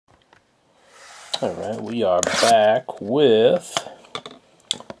Alright, we are back with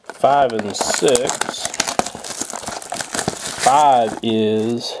 5 and 6. 5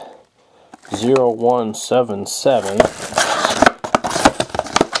 is 0177.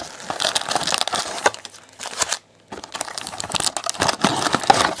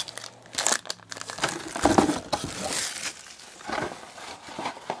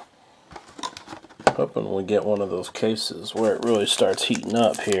 Hoping we get one of those cases where it really starts heating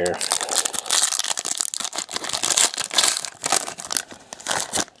up here.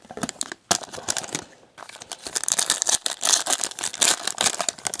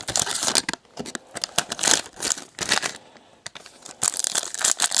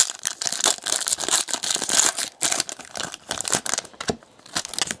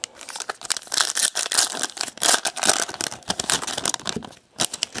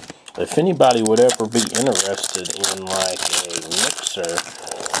 If anybody would ever be interested in like a mixer,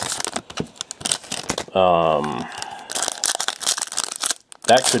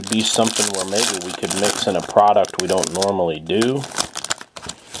 that could be something where maybe we could mix in a product we don't normally do.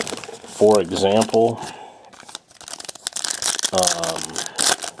 For example,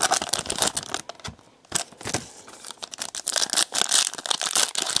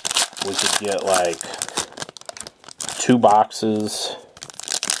 we could get like 2 boxes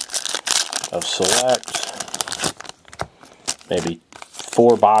of Select, maybe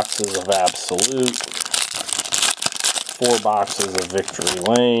 4 boxes of Absolute, 4 boxes of Victory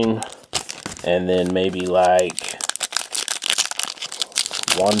Lane, and then maybe like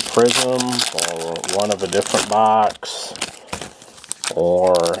 1 Prism, or 1 of a different box,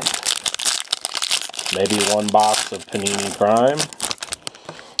 or maybe 1 box of Panini Prime.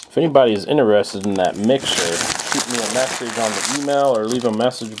 If anybody is interested in that mixer, shoot me a message on the email or leave a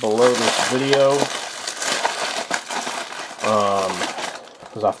message below this video.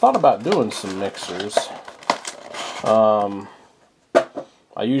 Because I thought about doing some mixers. I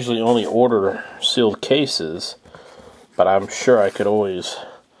usually only order sealed cases, but I'm sure I could always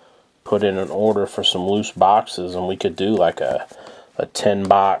put in an order for some loose boxes, and we could do like a 10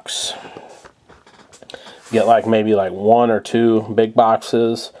 box. Get like maybe like 1 or 2 big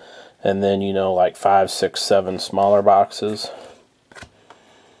boxes, and then, you know, like 5, 6, 7 smaller boxes.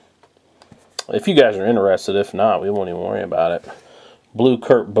 If you guys are interested, if not, we won't even worry about it. Blue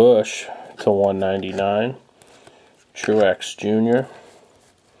Kurt Busch to 199. Truex Jr.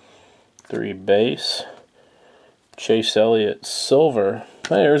 3 base. Chase Elliott Silver.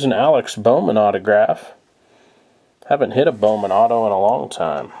 Hey, there's an Alex Bowman autograph. Haven't hit a Bowman auto in a long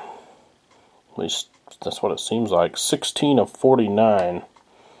time. At least that's what it seems like. 16 of 49.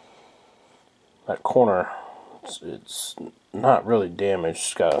 That corner, it's not really damaged.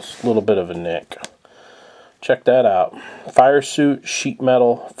 It's got a little bit of a nick. Check that out. Fire suit, sheet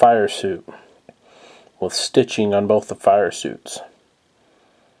metal fire suit with stitching on both the fire suits.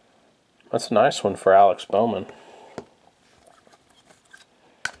 That's a nice one for Alex Bowman.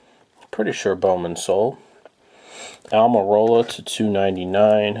 Pretty sure Bowman sold. Almirola to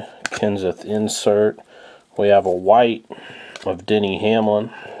 299. Kenseth insert. We have a white of Denny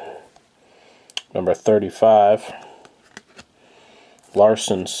Hamlin, number 35.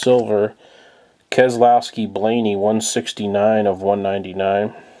 Larson silver. Keselowski Blaney 169 of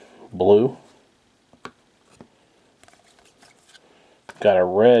 199. Blue. Got a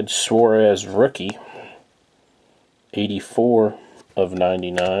red Suarez rookie. 84 of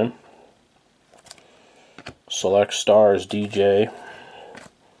 99. Select Stars DJ.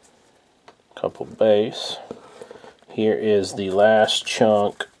 Couple base. Here is the last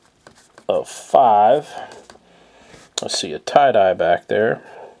chunk of 5. I see a tie-dye back there.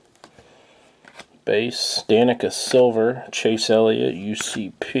 Base. Danica Silver. Chase Elliott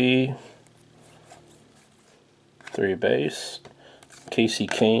UCP. 3 base. Casey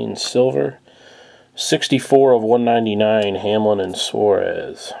Kane Silver. 64 of 199. Hamlin and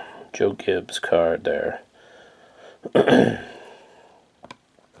Suarez. Joe Gibbs card there.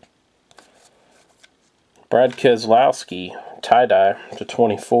 Brad Keselowski tie-dye to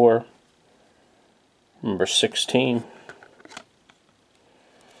 24. Number 16.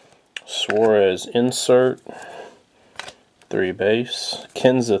 Suarez insert. 3 base.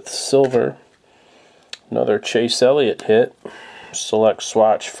 Kenseth silver. Another Chase Elliott hit. Select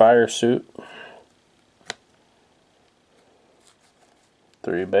swatch fire suit.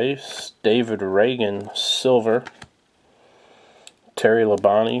 3 base. David Reagan silver. Terry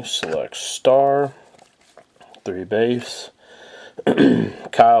Labonte select star. 3 base.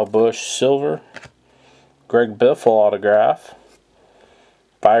 Kyle Busch silver. Greg Biffle autograph.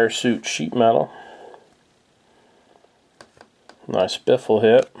 Fire suit sheet metal. Nice Biffle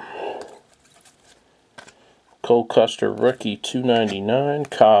hit. Cole Custer rookie $2.99.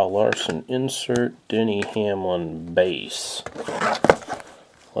 Kyle Larson insert. Denny Hamlin base.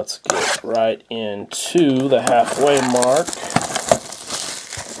 Let's get right into the halfway mark.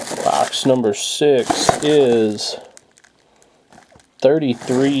 Box number 6 is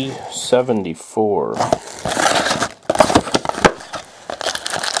 3374.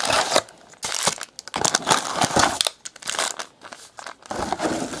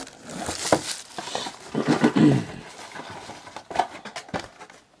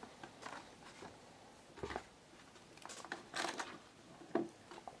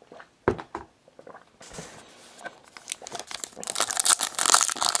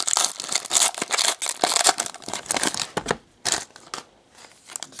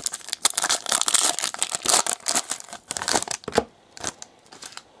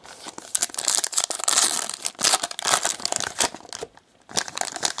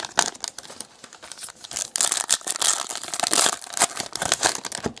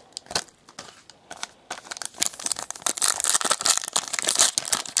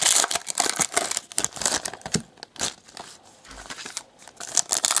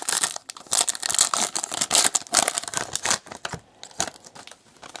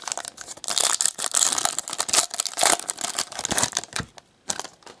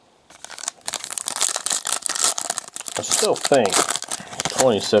 I still think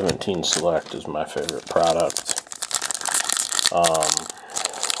 2017 Select is my favorite product.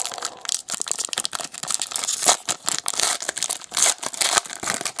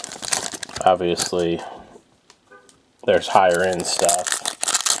 Obviously, there's higher end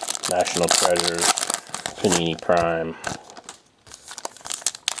stuff. National Treasures, Panini Prime.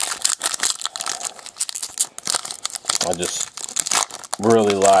 I just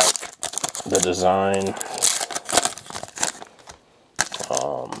really like the design.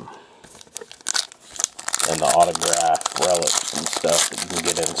 And the autograph relics and stuff that you can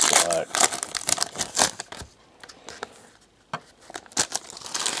get in Select.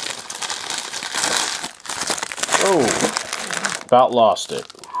 Oh, about lost it.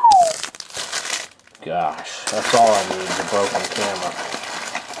 Gosh, that's all I need, the broken camera.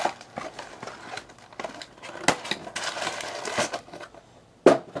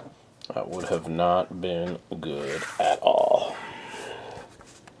 That would have not been good at all.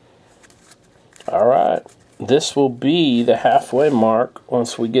 Alright, this will be the halfway mark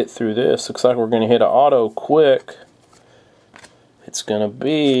once we get through this. Looks like we're going to hit an auto quick. It's going to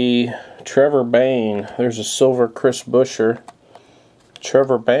be Trevor Bayne. There's a silver Chris Buescher.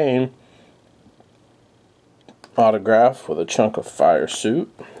 Trevor Bayne autograph with a chunk of fire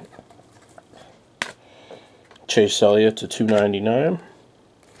suit. Chase Elliott to $2.99.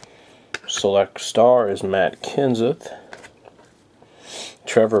 Select star is Matt Kenseth.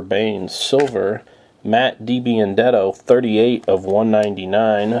 Trevor Bayne silver. Matt DiBiandetto 38 of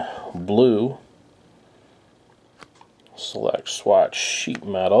 199 blue. Select swatch sheet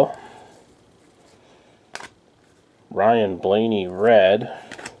metal. Ryan Blaney red.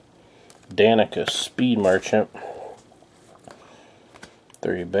 Danica Speed Merchant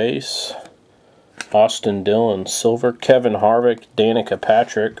 3 base. Austin Dillon silver. Kevin Harvick, Danica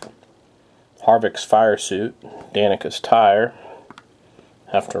Patrick. Harvick's fire suit. Danica's tire.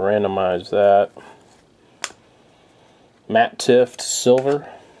 Have to randomize that. Matt Tifft silver.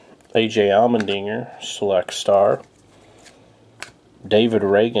 AJ Allmendinger select star. David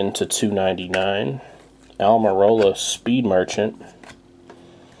Reagan to $2.99. Almirola Speed Merchant.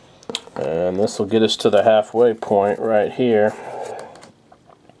 And this will get us to the halfway point right here.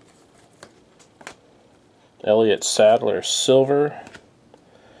 Elliott Sadler silver.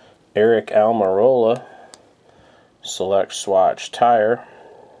 Eric Almirola select swatch tire.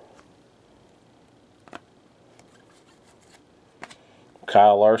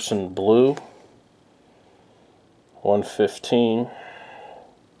 Kyle Larson blue 115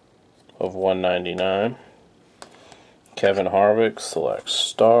 of 199. Kevin Harvick select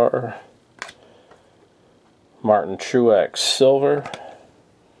star. Martin Truex silver.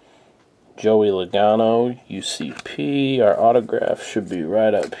 Joey Logano UCP. Our autograph should be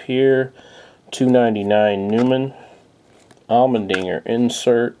right up here. $2.99 Newman. Allmendinger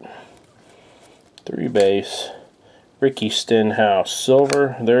insert. 3 base. Ricky Stenhouse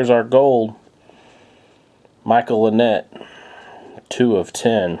silver. There's our gold. Michael Lynette 2 of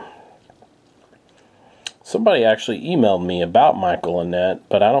 10. Somebody actually emailed me about Michael Lynette,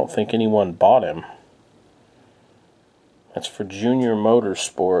 but I don't think anyone bought him. That's for Junior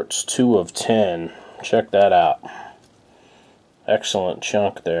Motorsports 2 of 10. Check that out. Excellent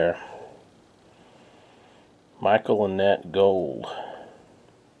chunk there. Michael Lynette gold.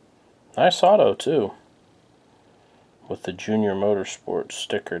 Nice auto too. with the Junior Motorsports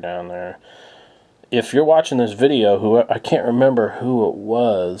sticker down there. If you're watching this video, I can't remember who it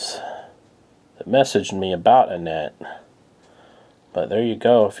was that messaged me about Annette. But there you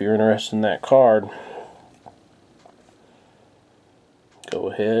go. If you're interested in that card, go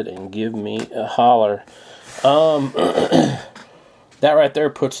ahead and give me a holler. That right there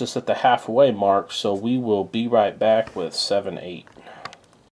puts us at the halfway mark, so we will be right back with 7-8.